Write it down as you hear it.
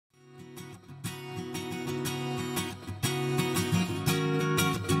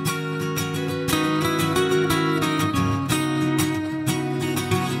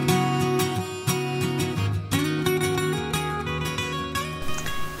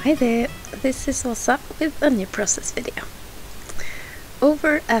Hi there, this is Åsa with a new Proces video.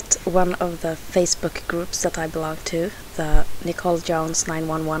 Over at one of the Facebook groups that I belong to, the Nicole Jones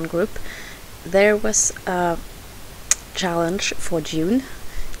 911 group, there was a challenge for June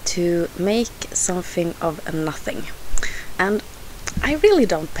to make something of a nothing. And I really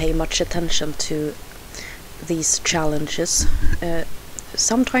don't pay much attention to these challenges.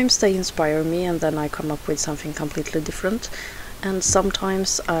 Sometimes they inspire me and then I come up with something completely different. And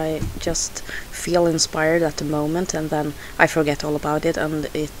sometimes I just feel inspired at the moment and then I forget all about it and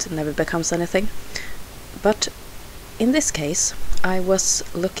it never becomes anything. But in this case, I was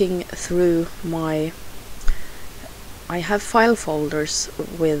looking through I have file folders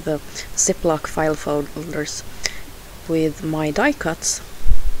with Ziploc file folders with my die cuts,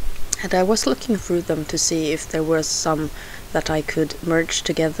 and I was looking through them to see if there was some that I could merge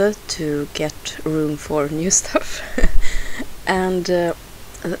together to get room for new stuff. And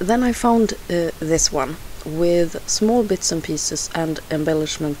then I found this one with small bits and pieces and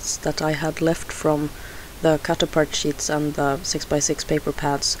embellishments that I had left from the cut-apart sheets and the 6x6 paper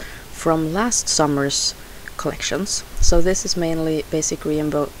pads from last summer's collections. So this is mainly Basic Grey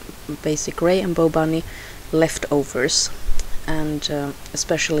and Bow Bunny leftovers, and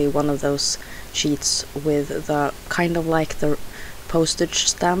especially one of those sheets with the kind of like the postage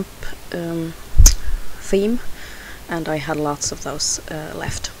stamp theme. And I had lots of those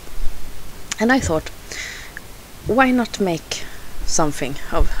left. And I thought, why not make something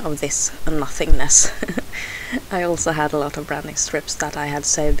of this nothingness? I also had a lot of branding strips that I had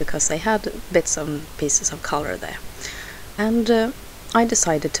saved because they had bits and pieces of color there. And I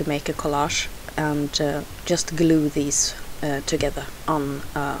decided to make a collage and just glue these together on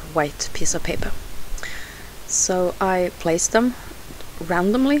a white piece of paper. So I placed them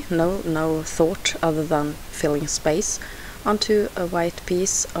randomly, no thought other than filling space, onto a white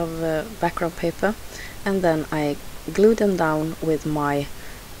piece of background paper, and then I glued them down with my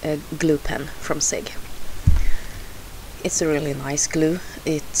glue pen from SIG. It's a really nice glue.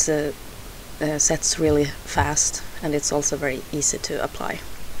 It sets really fast and it's also very easy to apply.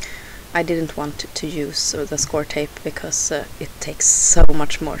 I didn't want to use the score tape because it takes so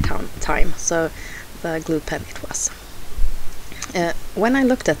much more time, so the glue pen it was. When I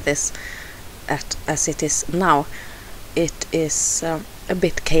looked at this as it is now, it is a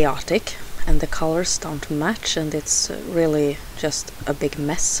bit chaotic and the colors don't match and it's really just a big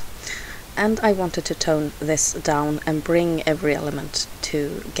mess. And I wanted to tone this down and bring every element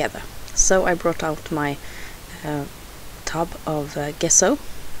together. So I brought out my tub of gesso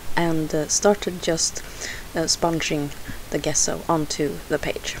and started just sponging the gesso onto the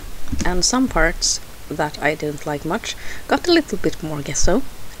page. And some parts that I didn't like much got a little bit more gesso,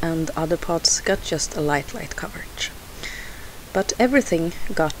 and other parts got just a light coverage. But everything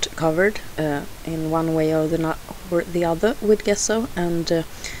got covered in one way or the other with gesso, and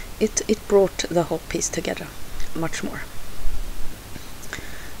it brought the whole piece together much more.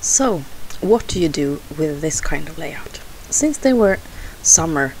 So what do you do with this kind of layout? Since there were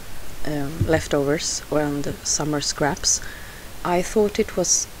summer leftovers and summer scraps, I thought it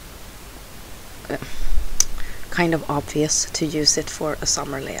was kind of obvious to use it for a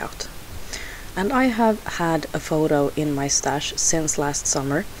summer layout. And I have had a photo in my stash since last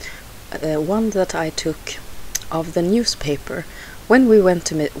summer, one that I took of the newspaper when we went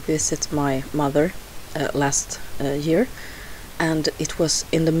to visit my mother last year, and it was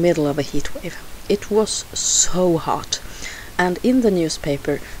in the middle of a heat wave. It was so hot, and in the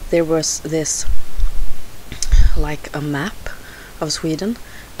newspaper there was this like a map of Sweden,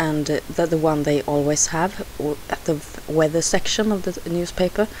 and the one they always have at the weather section of the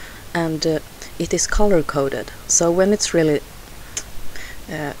newspaper, and it is color coded. So when it's really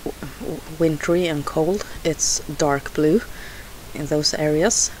wintry and cold, it's dark blue in those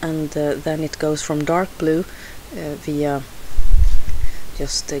areas, and then it goes from dark blue via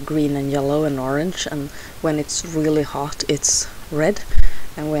just green and yellow and orange, and when it's really hot it's red,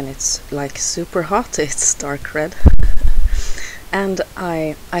 and when it's like super hot it's dark red. And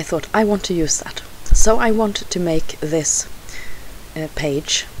I thought I want to use that. So I wanted to make this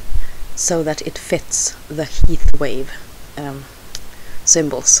page so that it fits the heat wave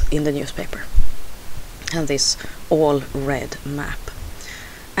symbols in the newspaper and this all red map.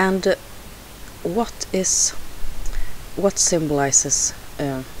 And what symbolizes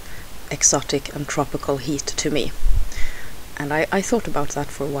exotic and tropical heat to me? And I thought about that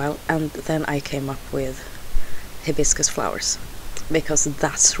for a while, and then I came up with hibiscus flowers, because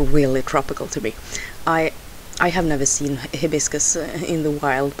that's really tropical to me. I I have never seen hibiscus in the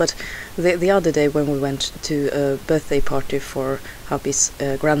wild, but the other day when we went to a birthday party for hubby's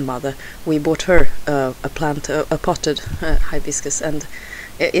grandmother, we bought her a plant, a potted hibiscus, and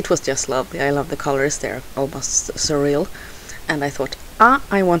it was just lovely. I love the colors, they're almost surreal, and I thought,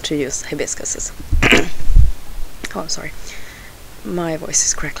 I want to use hibiscuses. Oh, I'm sorry, my voice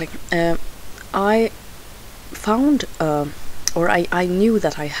is crackling. I found, or I knew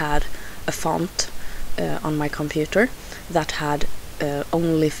that I had a font on my computer that had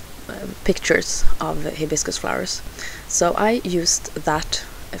only pictures of hibiscus flowers, so I used that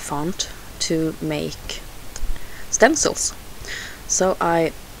font to make stencils. So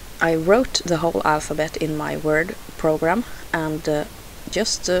I wrote the whole alphabet in my Word program and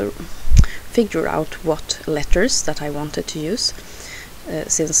just figure out what letters that I wanted to use,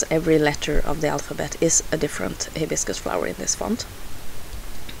 since every letter of the alphabet is a different hibiscus flower in this font.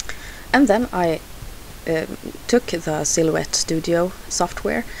 And then I took the Silhouette Studio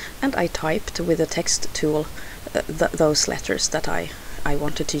software and I typed with a text tool those letters that I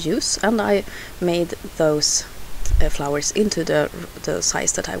wanted to use, and I made those flowers into the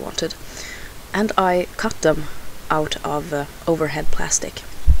size that I wanted, and I cut them out of overhead plastic.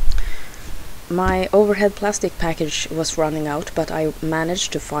 My overhead plastic package was running out, but I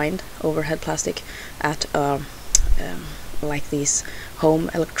managed to find overhead plastic at like these home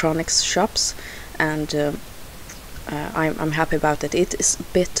electronics shops, and I'm happy about it. It is a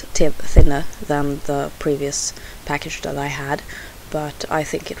bit thinner than the previous package that I had, but I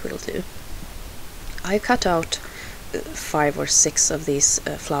think it will do. I cut out 5 or 6 of these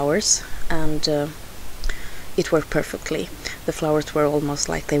flowers, and it worked perfectly. The flowers were almost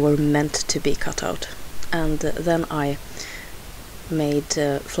like they were meant to be cut out. And then I made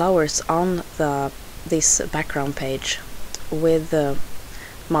flowers on this background page with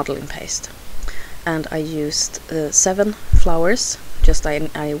modeling paste. And I used 7 flowers, just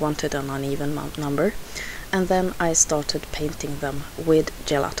I wanted an uneven number, and then I started painting them with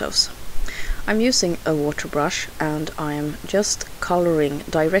gelatos. I'm using a water brush and I'm just coloring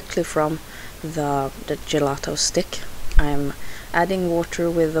directly from the gelato stick. I'm adding water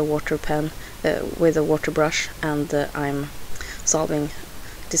with a water pen, with a water brush, and I'm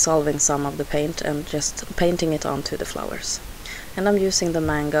dissolving some of the paint and just painting it onto the flowers. And I'm using the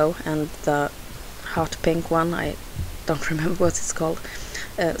mango and the hot pink one, I don't remember what it's called,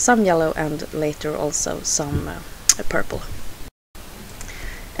 some yellow, and later also some purple.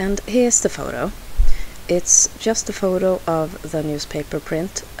 And here's the photo. It's just a photo of the newspaper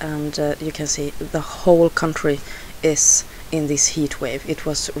print, and you can see the whole country is in this heat wave. It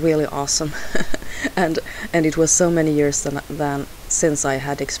was really awesome. and it was so many years than since I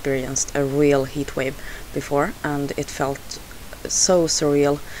had experienced a real heat wave before, and it felt so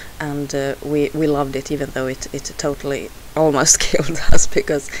surreal, and we loved it, even though it totally almost killed us,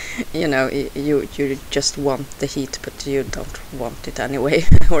 because you know, you just want the heat, but you don't want it anyway.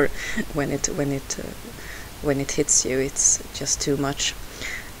 Or when it hits you, it's just too much.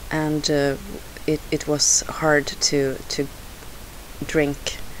 And it was hard to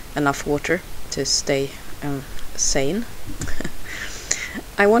drink enough water to stay sane.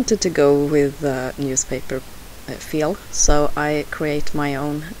 I wanted to go with the newspaper feel, so I create my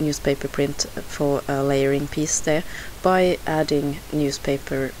own newspaper print for a layering piece there by adding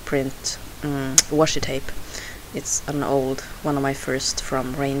newspaper print washi tape. It's an old one, of my first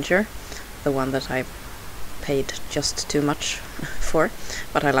from Ranger, the one that I paid just too much for,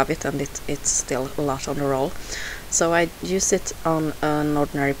 but I love it, and it's still a lot on the roll. So I use it on an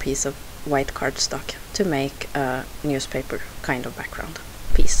ordinary piece of white cardstock to make a newspaper kind of background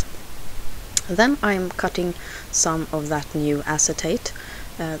piece. Then I'm cutting some of that new acetate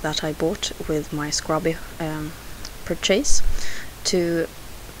that I bought with my Scrapbook purchase, to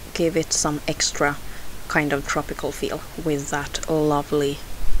give it some extra kind of tropical feel with that lovely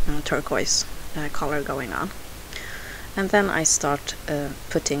turquoise color going on. And then I start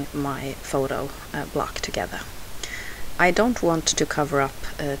putting my photo block together. I don't want to cover up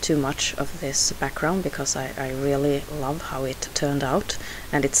too much of this background, because I really love how it turned out,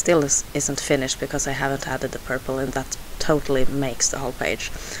 and it still isn't finished because I haven't added the purple, and that totally makes the whole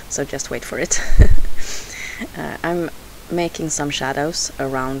page, so just wait for it. I'm making some shadows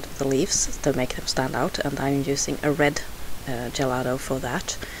around the leaves to make them stand out, and I'm using a red gelato for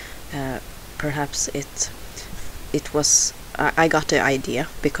that. Perhaps it was, I got the idea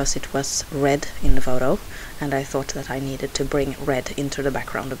because it was red in the photo, and I thought that I needed to bring red into the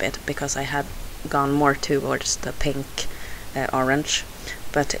background a bit, because I had gone more towards the pink orange,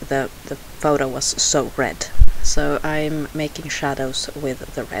 but the photo was so red. So I'm making shadows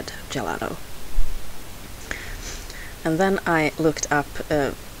with the red gelato. And then I looked up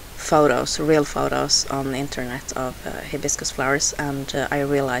photos, real photos on the internet of hibiscus flowers, and I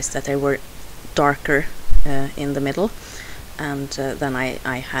realized that they were darker in the middle, and then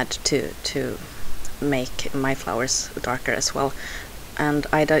I had to make my flowers darker as well. And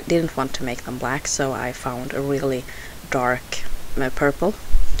I didn't want to make them black, so I found a really dark purple.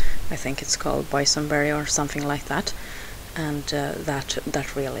 I think it's called boysenberry or something like that, and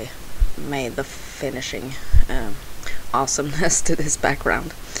that really made the finishing awesomeness to this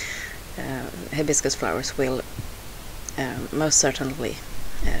background. Hibiscus flowers will most certainly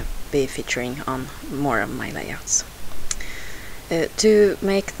be featuring on more of my layouts. To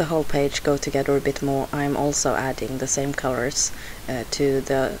make the whole page go together a bit more, I'm also adding the same colors to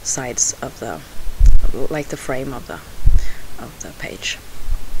the sides of the, like the frame of the page.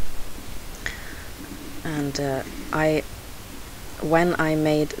 And when I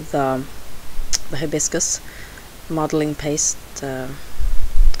made the hibiscus modeling paste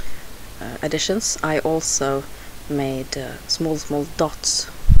additions, I also made small dots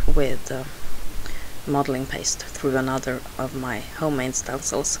with modeling paste through another of my homemade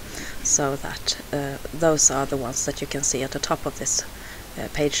stencils, so that those are the ones that you can see at the top of this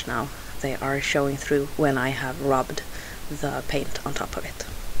page now. They are showing through when I have rubbed the paint on top of it.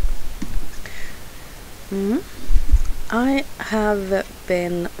 I have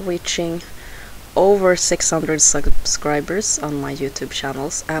been reaching over 600 subscribers on my YouTube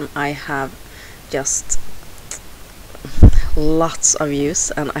channels, and I have just lots of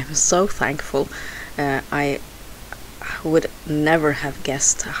views, and I'm so thankful. I would never have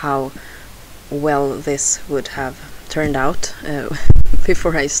guessed how well this would have turned out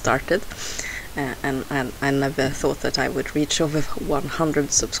before I started, and I never thought that I would reach over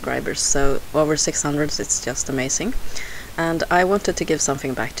 100 subscribers, so over 600, it's just amazing. And I wanted to give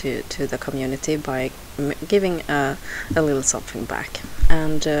something back to the community by giving a little something back,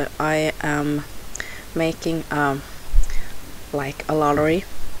 and I am making like a lottery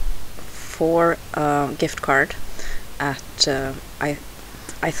for a gift card at I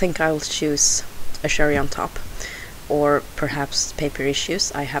think I'll choose a cherry on top, or perhaps paper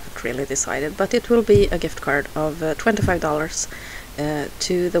issues. I haven't really decided, but it will be a gift card of $25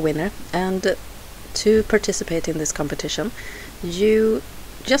 to the winner. And to participate in this competition, you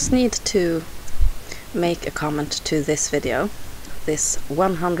just need to make a comment to this video, this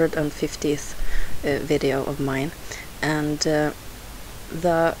 150th video of mine, and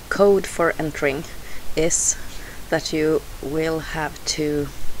the code for entering is that you will have to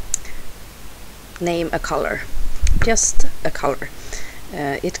name a color, just a color.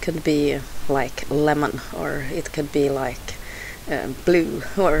 It could be like lemon, or it could be like blue,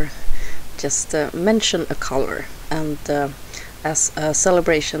 or just mention a color. And as a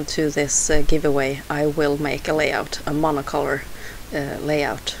celebration to this giveaway, I will make a layout, a monocolor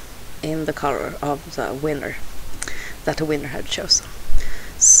layout in the color of the winner that the winner had chosen.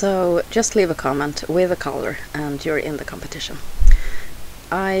 So just leave a comment with a color and you're in the competition.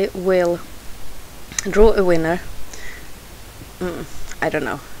 I will draw a winner, I don't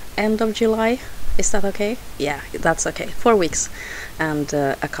know, end of July. Is that okay? Yeah, that's okay. 4 weeks and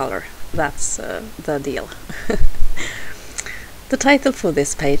a color. That's the deal. The title for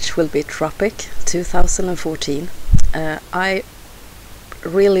this page will be Tropic 2014. I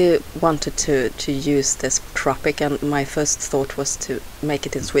really wanted to use this Tropic, and my first thought was to make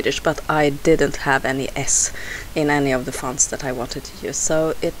it in Swedish, but I didn't have any S in any of the fonts that I wanted to use,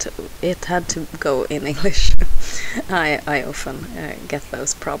 so it had to go in English. I often get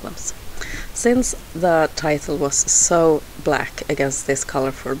those problems. Since the title was so black against this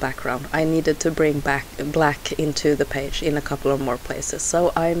colorful background, I needed to bring back black into the page in a couple of more places,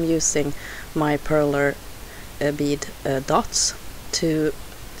 so I'm using my perler bead dots to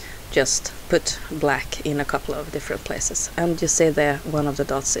just put black in a couple of different places. And you see there one of the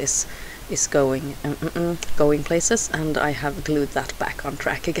dots is going places, and I have glued that back on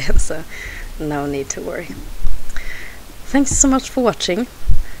track again, so no need to worry. Thanks so much for watching.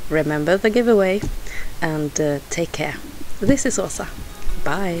 Remember the giveaway, and take care. This is Åsa.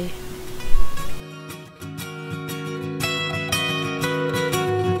 Bye.